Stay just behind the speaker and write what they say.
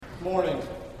Morning's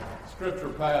scripture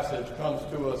passage comes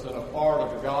to us in a part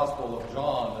of the Gospel of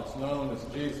John that's known as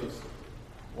Jesus'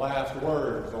 last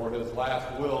words or his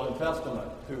last will and testament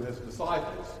to his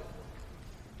disciples.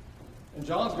 In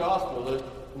John's Gospel, it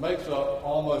makes up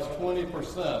almost 20%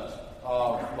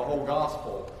 of the whole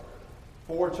Gospel.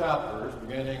 4 chapters,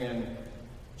 beginning in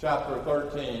chapter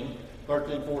 13,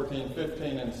 14,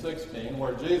 15, and 16,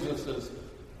 where Jesus is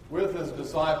with his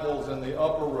disciples in the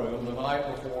upper room the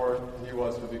night before he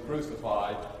was to be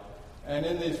crucified. And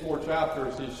in these 4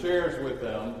 chapters, he shares with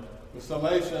them the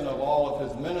summation of all of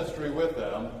his ministry with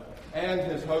them and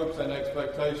his hopes and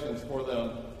expectations for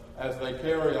them as they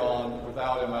carry on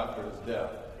without him after his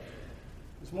death.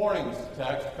 This morning's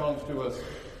text comes to us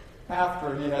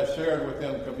after he has shared with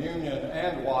them communion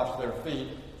and washed their feet,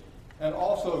 and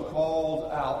also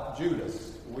called out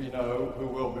Judas, we know, who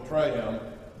will betray him,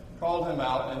 called him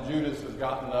out, and Judas has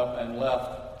gotten up and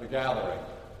left the gathering.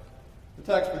 The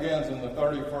text begins in the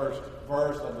 31st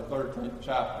verse of the 13th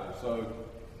chapter, so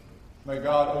may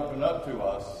God open up to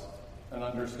us an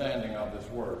understanding of this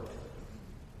word.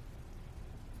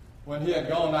 When he had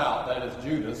gone out, that is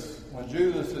Judas, when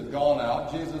Judas had gone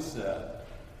out, Jesus said,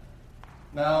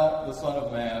 "Now the Son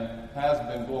of Man has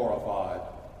been glorified,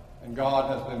 and God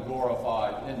has been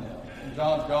glorified in him." In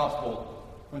John's Gospel,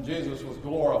 when Jesus was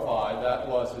glorified, that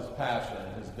was his passion,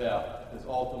 his death, his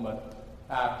ultimate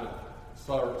act of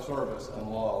service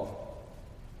and love.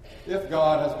 If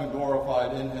God has been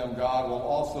glorified in him, God will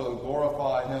also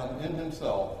glorify him in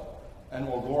himself and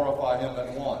will glorify him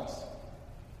at once.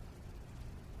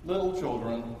 Little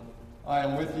children, I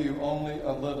am with you only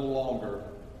a little longer.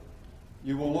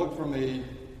 You will look for me,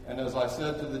 and as I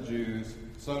said to the Jews,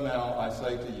 so now I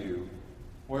say to you,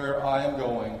 where I am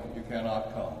going, you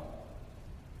cannot come.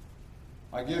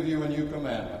 I give you a new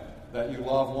commandment, that you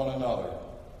love one another.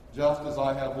 Just as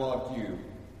I have loved you,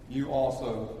 you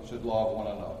also should love one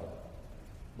another.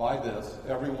 By this,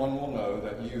 everyone will know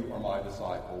that you are my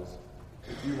disciples,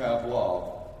 if you have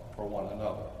love for one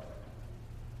another.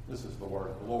 This is the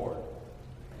word of the Lord.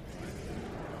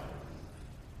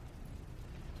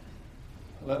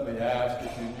 Let me ask,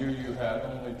 if you knew you had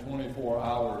only 24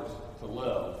 hours to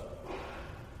live,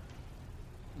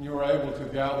 you were able to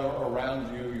gather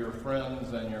around you your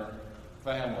friends and your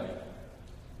family,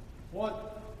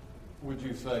 what would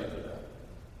you say to them?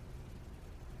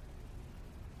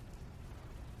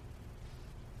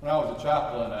 When I was a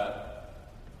chaplain at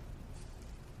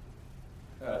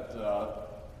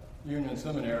Union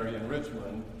Seminary in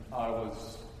Richmond, I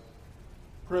was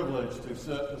privileged to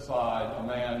sit beside a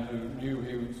man who knew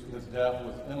his death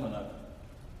was imminent.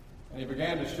 And he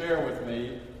began to share with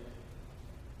me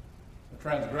a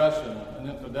transgression, an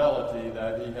infidelity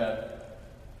that he had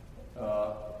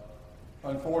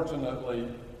unfortunately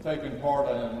taken part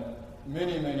in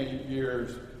many, many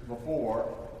years before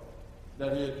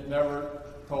that he had never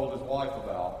told his wife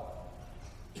about.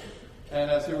 And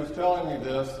as he was telling me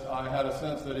this, I had a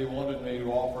sense that he wanted me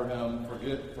to offer him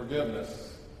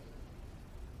forgiveness.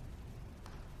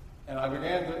 And I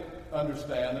began to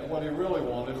understand that what he really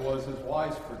wanted was his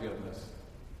wife's forgiveness.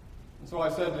 And so I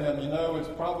said to him, it's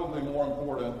probably more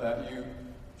important that you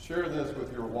share this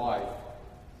with your wife.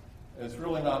 It's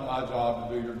really not my job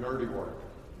to do your dirty work.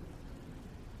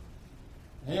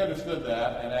 He understood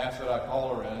that and asked that I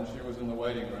call her in. She was in the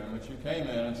waiting room, and she came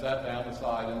in and sat down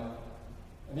beside him.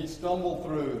 And he stumbled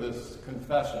through this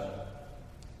confession,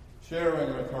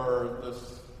 sharing with her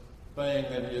this thing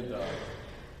that he had done.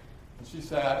 And she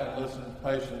sat and listened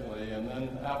patiently, and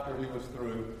then after he was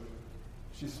through,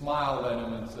 she smiled at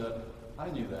him and said, "I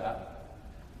knew that.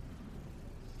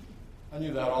 I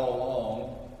knew that all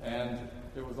along, and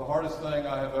it was the hardest thing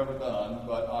I have ever done,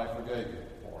 but I forgave you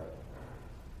for it."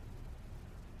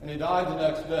 And he died the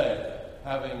next day,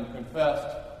 having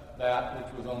confessed that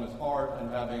which was on his heart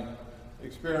and having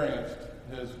experienced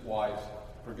his wife's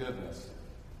forgiveness.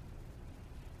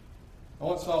 I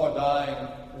once saw a dying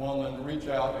woman reach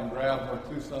out and grab her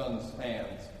 2 sons'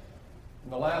 hands.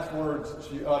 And the last words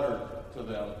she uttered to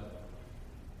them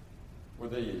were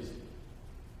these: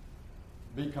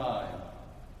 "Be kind."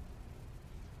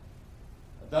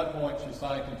 At that point, she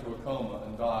sank into a coma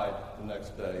and died the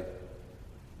next day.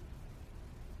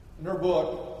 In her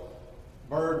book,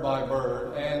 Bird by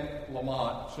Bird, Anne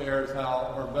Lamott shares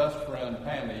how her best friend,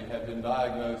 Pammy, had been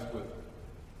diagnosed with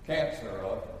cancer.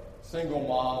 A single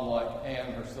mom like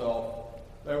Anne herself,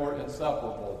 they were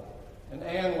inseparable. And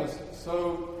Anne was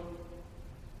so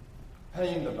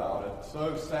pained about it,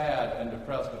 so sad and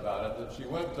depressed about it, that she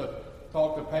went to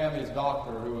talk to Pammy's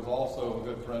doctor, who was also a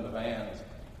good friend of Anne's,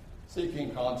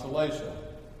 seeking consolation.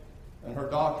 And her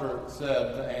doctor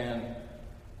said to Anne,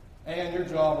 And your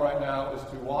job right now is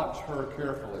to watch her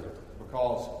carefully,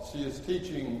 because she is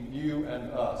teaching you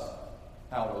and us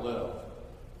how to live.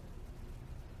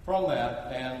 From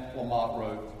that, Anne Lamott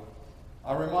wrote,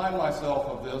 I remind myself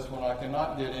of this when I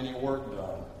cannot get any work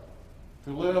done,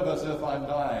 to live as if I'm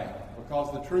dying,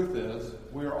 because the truth is,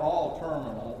 we are all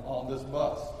terminal on this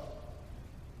bus.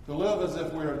 To live as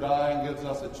if we are dying gives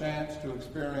us a chance to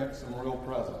experience some real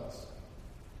presence.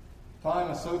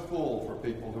 Time is so full for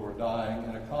people who are dying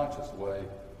in a conscious way,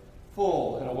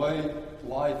 full in a way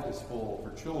life is full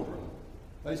for children.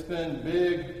 They spend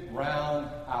big, round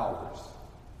hours.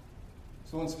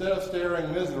 So instead of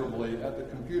staring miserably at the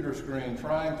computer screen,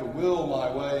 trying to will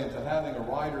my way into having a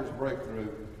writer's breakthrough,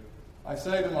 I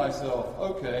say to myself,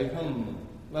 okay,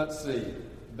 let's see,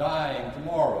 dying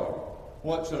tomorrow.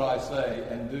 What should I say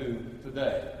and do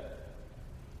today?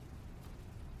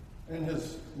 In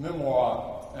his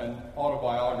memoir and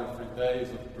autobiography, Days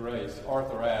of Grace,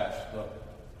 Arthur Ashe, the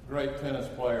great tennis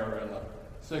player in the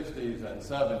 60s and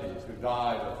 70s who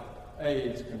died of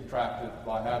AIDS contracted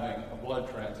by having a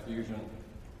blood transfusion,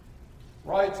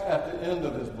 writes at the end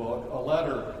of his book a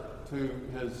letter to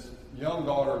his young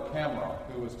daughter, Camera,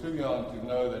 who was too young to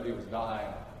know that he was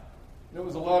dying. It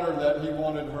was a letter that he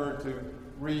wanted her to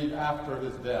read after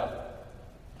his death.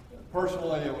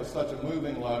 Personally, it was such a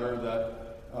moving letter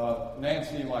that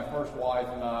Nancy, my first wife,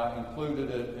 and I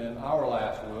included it in our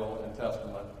last will and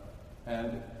testament.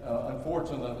 And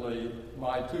unfortunately,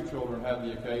 my two children had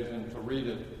the occasion to read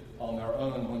it on their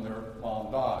own when their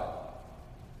mom died.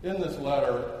 In this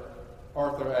letter,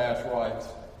 Arthur Ashe writes,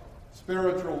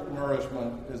 spiritual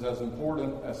nourishment is as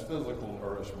important as physical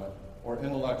nourishment or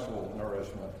intellectual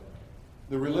nourishment.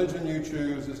 The religion you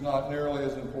choose is not nearly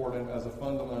as important as a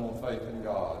fundamental faith in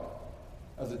God.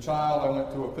 As a child, I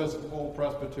went to Episcopal,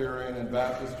 Presbyterian, and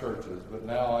Baptist churches, but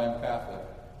now I am Catholic.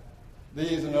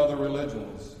 These and other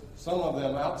religions, some of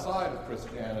them outside of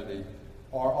Christianity,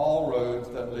 are all roads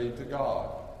that lead to God.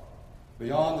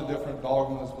 Beyond the different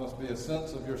dogmas must be a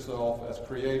sense of yourself as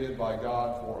created by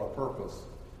God for a purpose,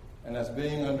 and as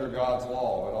being under God's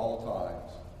law at all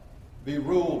times. Be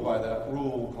ruled by that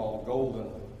rule called golden.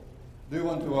 Do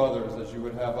unto others as you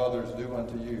would have others do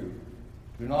unto you.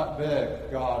 Do not beg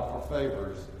God for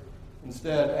favors.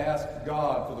 Instead, ask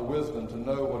God for the wisdom to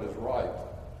know what is right,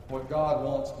 what God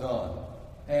wants done,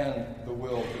 and the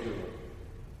will to do it.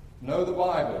 Know the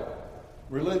Bible.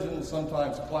 Religions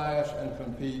sometimes clash and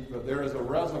compete, but there is a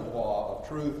reservoir of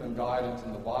truth and guidance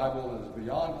in the Bible that is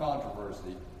beyond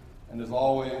controversy and is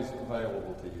always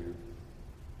available to you.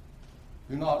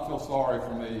 Do not feel sorry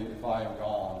for me if I am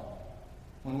gone.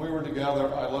 When we were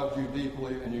together, I loved you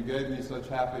deeply, and you gave me such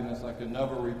happiness I could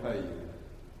never repay you.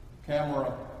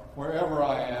 Camera, wherever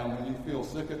I am, when you feel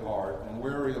sick at heart and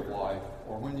weary of life,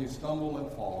 or when you stumble and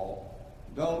fall,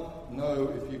 don't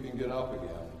know if you can get up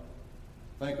again.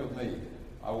 Think of me.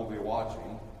 I will be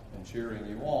watching and cheering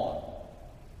you on.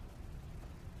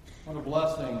 What a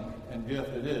blessing and gift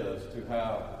it is to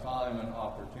have time and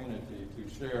opportunity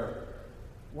to share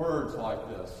words like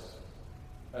this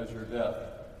as your death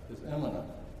is imminent.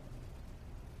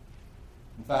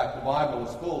 In fact, the Bible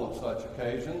is full of such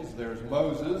occasions. There's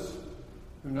Moses,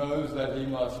 who knows that he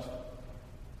must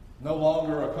no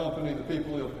longer accompany the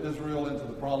people of Israel into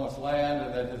the promised land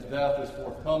and that his death is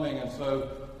forthcoming. And so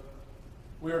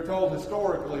we are told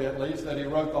historically, at least, that he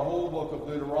wrote the whole book of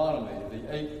Deuteronomy,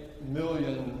 the 8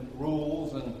 million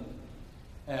rules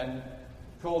and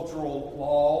cultural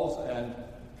laws and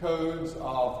codes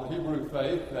of the Hebrew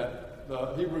faith that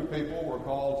the Hebrew people were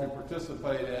called to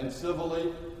participate in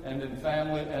civilly and in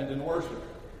family and in worship.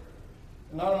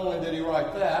 Not only did he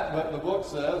write that, but the book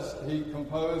says he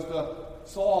composed a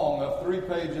song of 3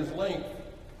 pages length,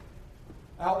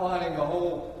 outlining the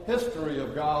whole history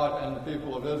of God and the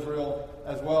people of Israel,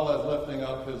 as well as lifting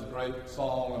up his great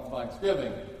song of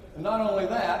thanksgiving. And not only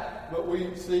that, but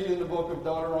we see in the book of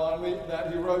Deuteronomy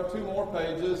that he wrote 2 more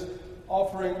pages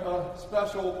offering a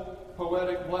special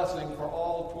poetic blessing for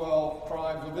all 12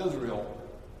 tribes of Israel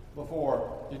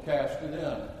before he cashed it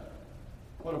in.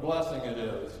 What a blessing it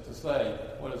is to say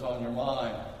what is on your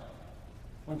mind.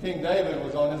 When King David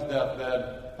was on his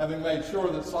deathbed, having made sure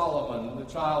that Solomon,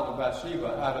 the child of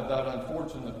Bathsheba, out of that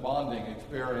unfortunate bonding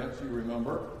experience, you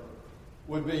remember,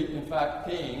 would be, in fact,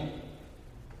 king,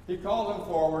 he called him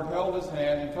forward, held his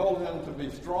hand, and told him to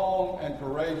be strong and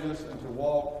courageous and to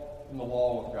walk in the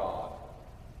law of God.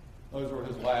 Those were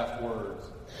his last words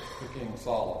to King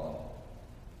Solomon.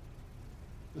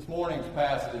 This morning's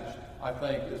passage, I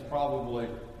think, is probably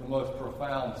the most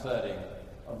profound setting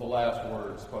of the last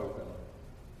words spoken.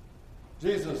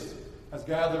 Jesus has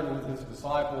gathered with his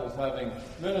disciples, having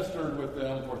ministered with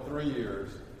them for 3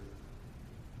 years.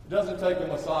 It doesn't take a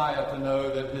Messiah to know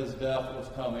that his death was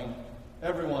coming.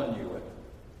 Everyone knew it.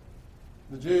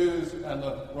 The Jews and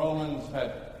the Romans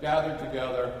had gathered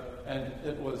together, and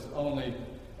it was only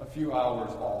a few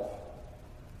hours off.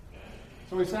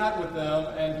 So he sat with them,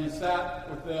 and he sat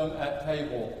with them at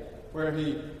table, where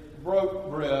he broke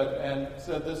bread and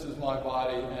said, "This is my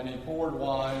body," and he poured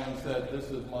wine and said, "This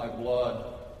is my blood,"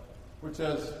 which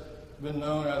has been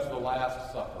known as the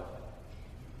Last Supper.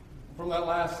 From that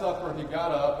Last Supper, he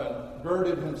got up and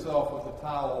girded himself with a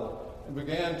towel and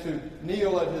began to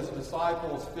kneel at his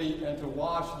disciples' feet and to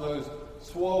wash those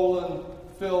swollen,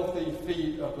 filthy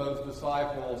feet of those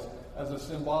disciples as a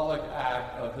symbolic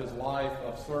act of his life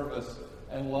of service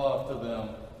and love to them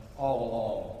all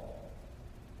along.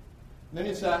 Then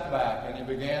he sat back and he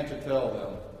began to tell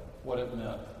them what it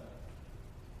meant.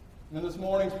 In this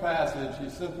morning's passage, he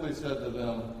simply said to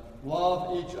them,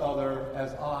 "Love each other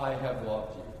as I have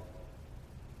loved you."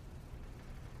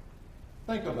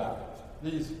 Think about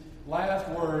it. These last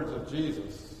words of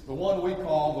Jesus, the one we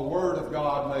call the Word of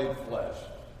God made flesh,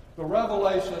 the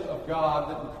revelation of God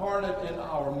that incarnate in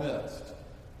our midst.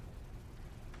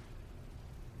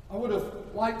 I would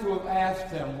have liked to have asked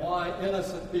him why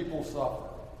innocent people suffer,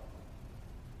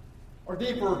 or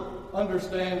deeper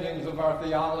understandings of our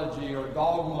theology or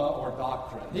dogma or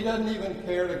doctrine. He doesn't even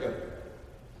care to go there.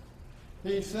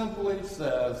 He simply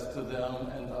says to them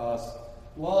and to us,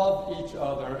 "Love each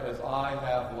other as I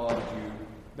have loved you."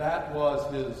 That was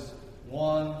his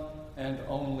one and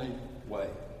only way.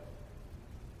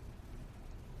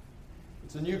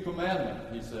 It's a new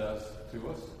commandment, he says to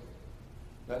us,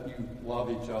 that you love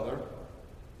each other.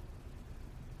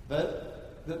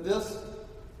 That this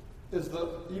is the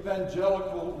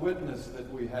evangelical witness that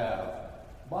we have.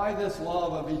 By this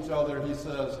love of each other, he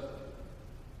says,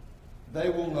 they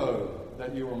will know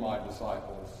that you are my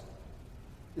disciples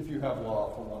if you have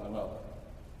love for one another.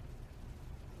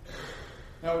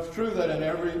 Now, it's true that in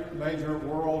every major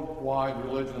worldwide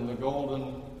religion, the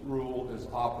golden rule is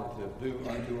operative: do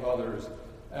unto others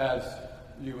as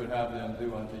you would have them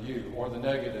do unto you. Or the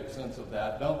negative sense of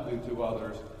that, don't do to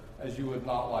others as you would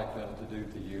not like them to do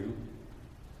to you.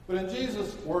 But in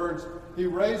Jesus' words, he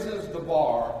raises the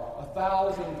bar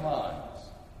 1,000 times.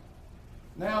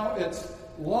 Now it's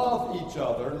love each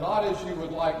other, not as you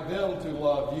would like them to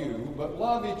love you, but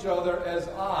love each other as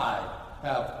I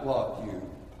have loved you.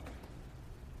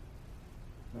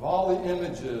 Of all the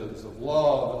images of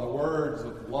love and the words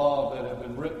of love that have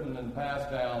been written and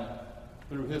passed down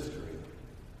through history,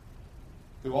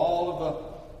 through all of the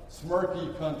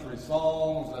smirky country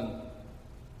songs and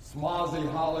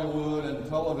smazzy Hollywood and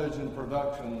television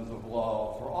productions of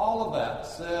love, for all of that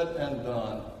said and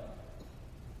done,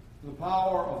 the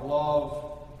power of love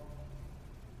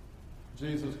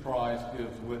Jesus Christ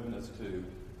gives witness to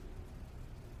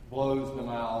blows them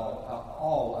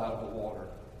all out of the water.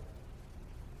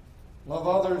 Love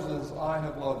others as I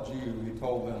have loved you, he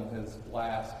told them his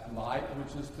last night,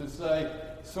 which is to say,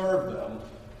 serve them,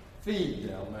 feed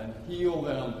them, and heal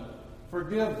them,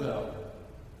 forgive them,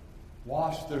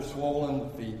 wash their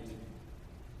swollen feet,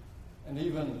 and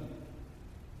even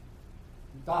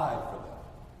die for them.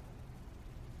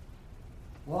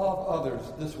 Love others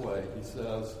this way, he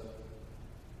says.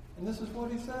 And this is what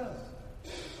he says.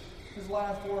 His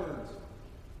last words.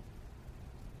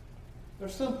 They're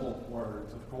simple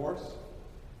words, of course,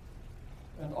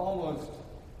 and almost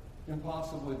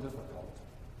impossibly difficult.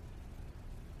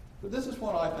 But this is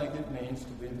what I think it means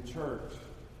to be the church.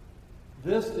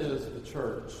 This is the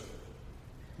church.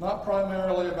 Not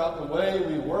primarily about the way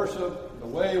we worship, the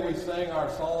way we sing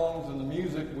our songs and the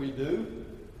music we do.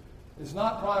 It's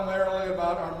not primarily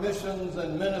about our missions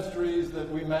and ministries that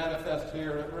we manifest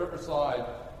here at Riverside,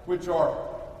 which are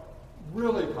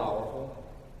really powerful.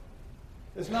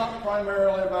 It's not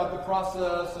primarily about the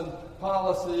process and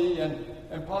policy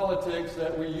and politics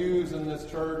that we use in this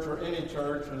church or any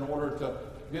church in order to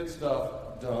get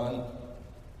stuff done.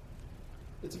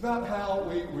 It's about how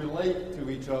we relate to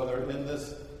each other in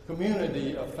this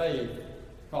community of faith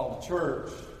called the church,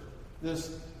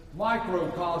 this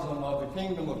microcosm of the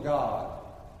kingdom of God.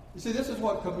 You see, this is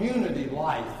what community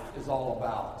life is all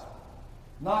about.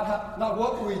 Not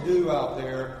what we do out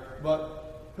there,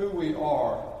 but who we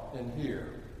are in here.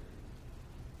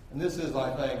 And this is,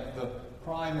 I think, the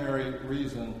primary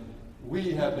reason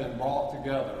we have been brought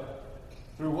together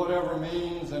through whatever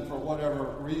means and for whatever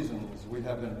reasons we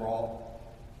have been brought,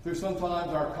 through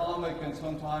sometimes our comic and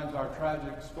sometimes our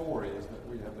tragic stories that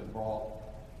we have been brought,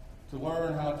 to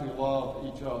learn how to love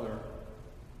each other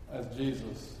as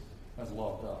Jesus has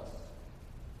loved us.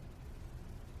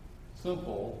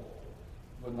 Simple,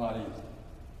 but not easy.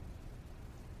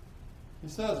 He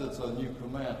says it's a new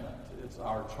commandment. It's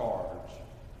our charge,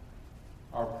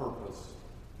 our purpose,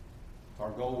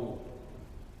 our goal.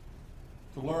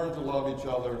 To learn to love each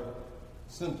other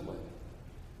simply,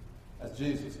 as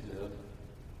Jesus did,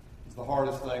 is the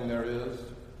hardest thing there is.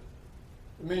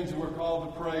 It means that we're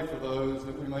called to pray for those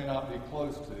that we may not be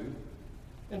close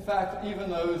to. In fact, even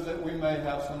those that we may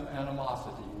have some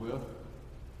animosity with,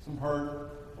 some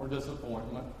hurt or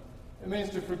disappointment. It means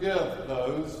to forgive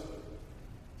those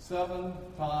 7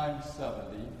 times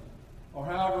 70, or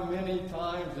however many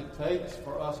times it takes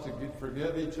for us to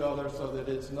forgive each other so that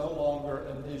it's no longer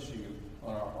an issue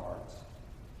on our hearts.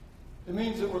 It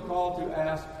means that we're called to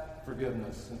ask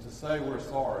forgiveness and to say we're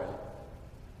sorry.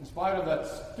 In spite of that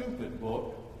stupid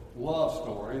book, Love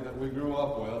Story, that we grew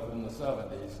up with in the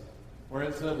 70s, where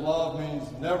it said love means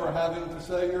never having to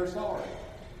say you're sorry.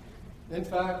 In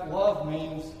fact, love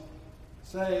means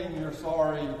saying you're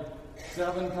sorry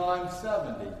 7 times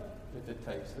 70 if it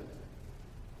takes it.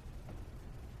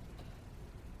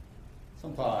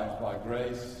 Sometimes, by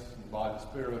grace and by the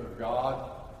Spirit of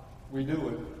God, we do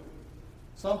it.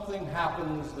 Something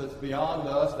happens that's beyond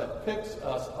us, that picks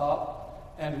us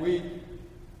up, and we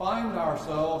find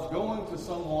ourselves going to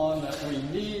someone that we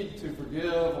need to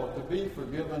forgive or to be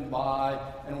forgiven by,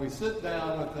 and we sit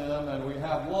down with them and we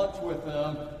have lunch with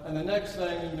them, and the next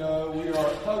thing you know, we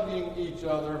are hugging each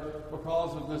other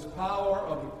because of this power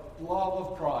of the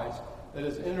love of Christ that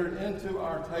has entered into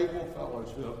our table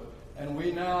fellowship, and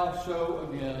we now show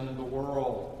again the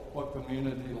world what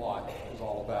community life is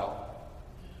all about.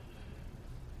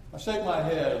 I shake my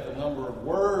head at the number of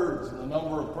words and the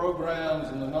number of programs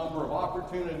and the number of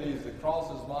opportunities that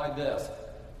crosses my desk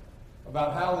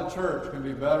about how the church can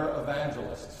be better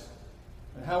evangelists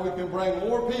and how we can bring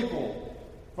more people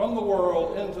from the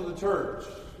world into the church.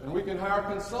 And we can hire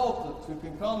consultants who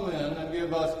can come in and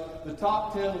give us the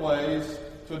top 10 ways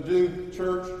to do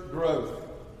church growth.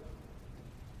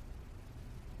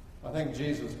 I think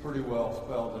Jesus pretty well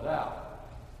spelled it out.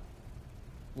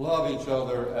 Love each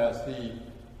other as he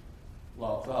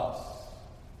loves us.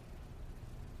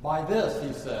 By this,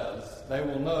 he says, they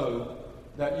will know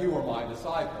that you are my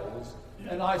disciples.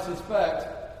 And I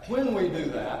suspect when we do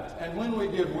that, and when we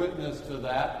give witness to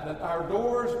that, that our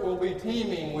doors will be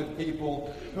teeming with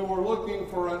people who are looking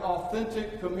for an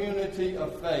authentic community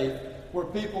of faith where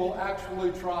people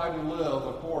actually try to live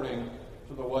according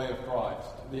to the way of Christ,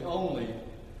 the only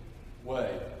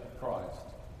way of Christ.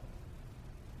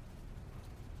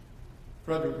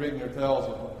 Frederick Buechner tells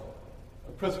of an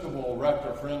Episcopal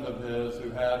rector friend of his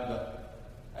who had the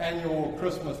annual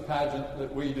Christmas pageant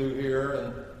that we do here,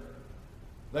 and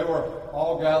they were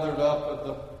all gathered up at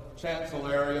the chancel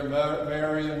area,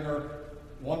 Mary in her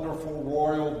wonderful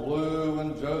royal blue,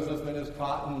 and Joseph in his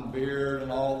cotton beard,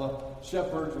 and all the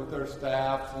shepherds with their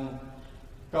staffs, and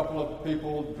a couple of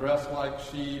people dressed like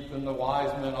sheep, and the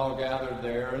wise men all gathered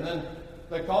there. And then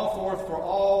they call forth for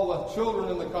all the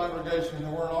children in the congregation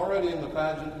who weren't already in the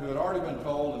pageant, who had already been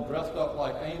told and dressed up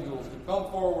like angels, to come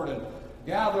forward and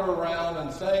gather around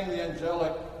and sing the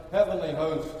angelic heavenly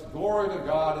host, glory to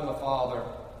God and the Father.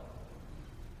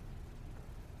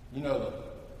 You know the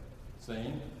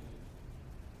scene.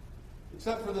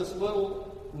 Except for this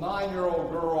little 9-year-old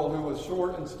girl who was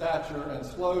short in stature and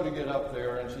slow to get up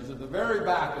there, and she's at the very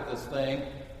back of this thing,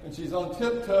 and she's on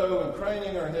tiptoe and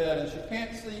craning her head, and she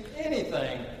can't see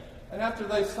anything. And after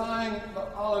they sang the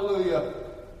Hallelujah,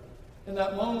 in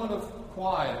that moment of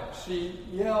quiet, she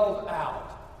yelled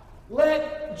out,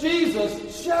 "Let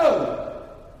Jesus show!"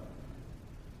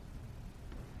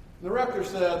 The rector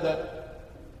said that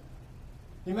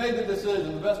he made the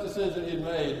decision, the best decision he'd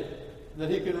made that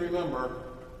he can remember,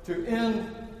 to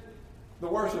end the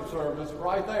worship service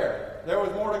right there. There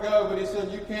was more to go, but he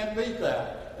said, you can't beat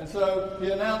that. And so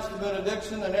he announced the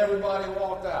benediction, and everybody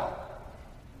walked out.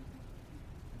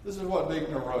 This is what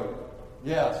Buechner wrote.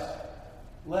 Yes,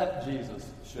 let Jesus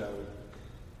show.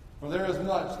 For there is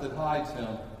much that hides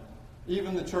him.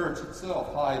 Even the church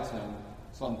itself hides him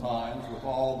sometimes with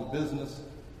all the business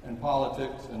and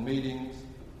politics and meetings,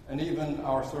 and even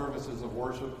our services of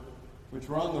worship, which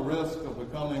run the risk of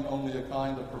becoming only a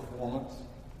kind of performance.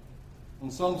 On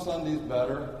some Sundays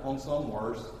better, on some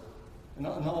worse. And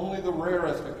on only the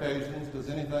rarest occasions does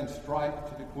anything strike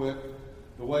to the quick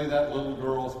the way that little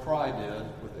girl's cry did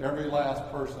with every last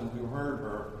person who heard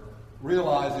her,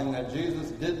 realizing that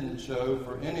Jesus didn't show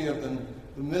for any of them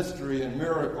the mystery and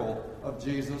miracle of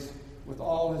Jesus with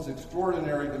all his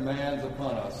extraordinary demands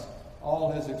upon us,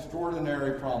 all his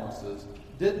extraordinary promises,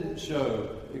 didn't show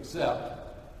except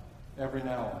every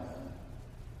now and then.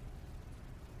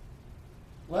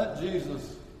 Let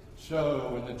Jesus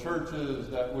show in the churches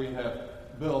that we have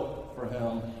built for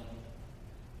him.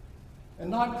 and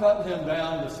not cut him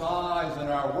down to size in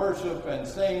our worship and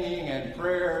singing and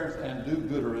prayers and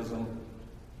do-gooderism.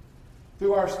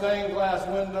 Through our stained glass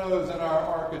windows and our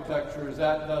architectures,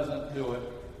 that doesn't do it.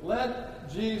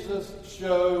 Let Jesus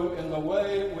show in the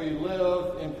way we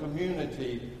live in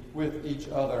community with each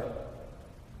other.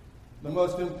 The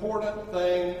most important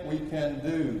thing we can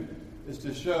do is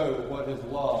to show what his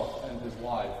love and his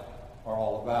life are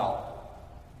all about.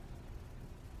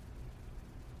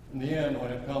 In the end,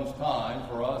 when it comes time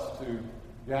for us to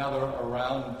gather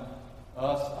around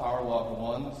us, our loved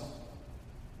ones,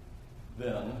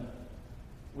 then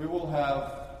we will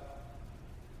have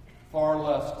far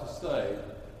less to say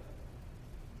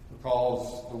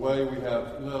because the way we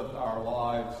have lived our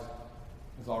lives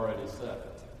is already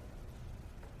set.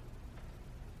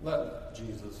 Let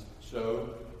Jesus show.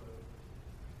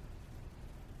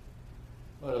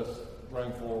 Let us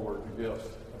bring forward the gifts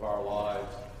of our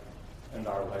lives and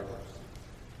our labors.